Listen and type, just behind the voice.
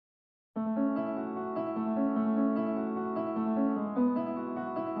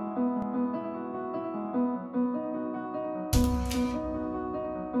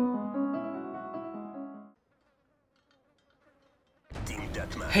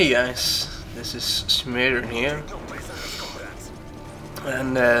Hey guys, this is Schmidteren here,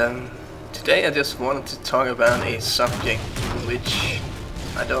 and today I just wanted to talk about a subject which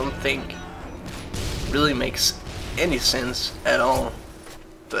I don't think really makes any sense at all,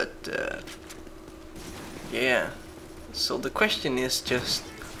 but yeah, so the question is just,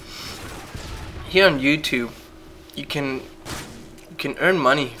 here on YouTube you can earn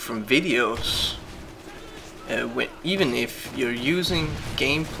money from videos. Even if you're using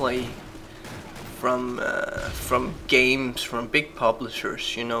gameplay from games from big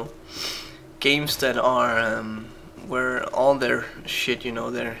publishers, you know, games that are where all their shit, you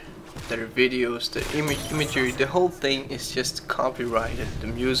know, their videos, the imagery, the whole thing is just copyrighted, the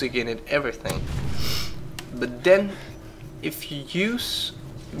music in it, everything. But then, if you use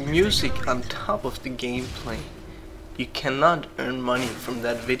music on top of the gameplay, you cannot earn money from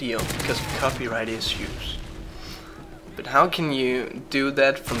that video because of copyright issues. But how can you do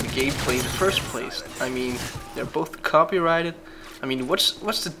that from the gameplay in the first place? I mean, they're both copyrighted. I mean,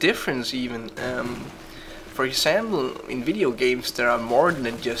 what's the difference even? For example, in video games there are more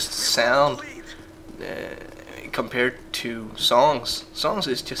than just sound compared to songs. Songs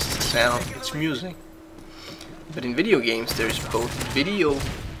is just sound, it's music. But in video games there's both video,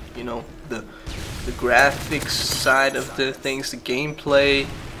 you know, the graphics side of the things, the gameplay,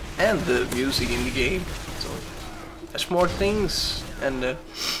 and the music in the game. So there's more things, and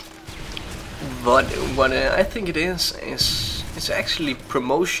what I think it is it's actually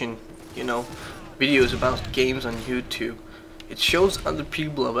promotion, you know, videos about games on YouTube. It shows other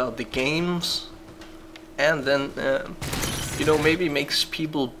people about the games, and then you know, maybe makes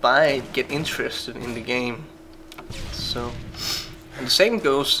people buy it, get interested in the game. So, and the same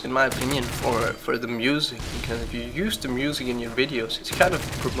goes, in my opinion, for the music, because if you use the music in your videos, it's kind of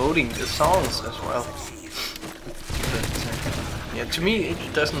promoting the songs as well. Yeah, to me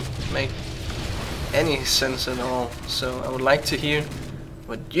it doesn't make any sense at all. So I would like to hear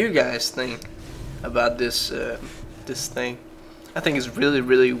what you guys think about this this thing. I think it's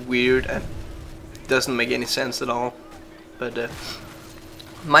really weird and doesn't make any sense at all. But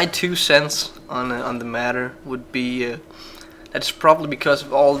my 2 cents on the matter would be that's probably because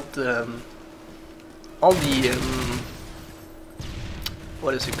of all the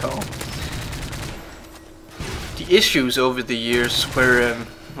what is it called? The issues over the years where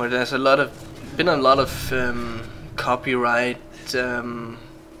there's been a lot of copyright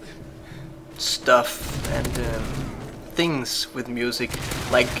stuff and things with music,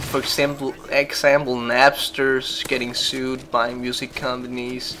 like for example Napsters getting sued by music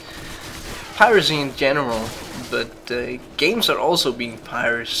companies, piracy in general. But games are also being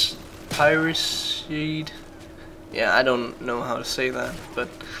piracied. Yeah, I don't know how to say that, but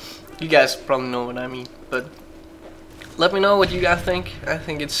you guys probably know what I mean. But let me know what you guys think. I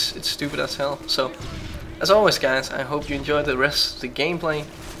think it's stupid as hell. So, as always guys, I hope you enjoy the rest of the gameplay,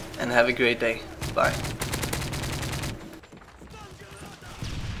 and have a great day. Bye.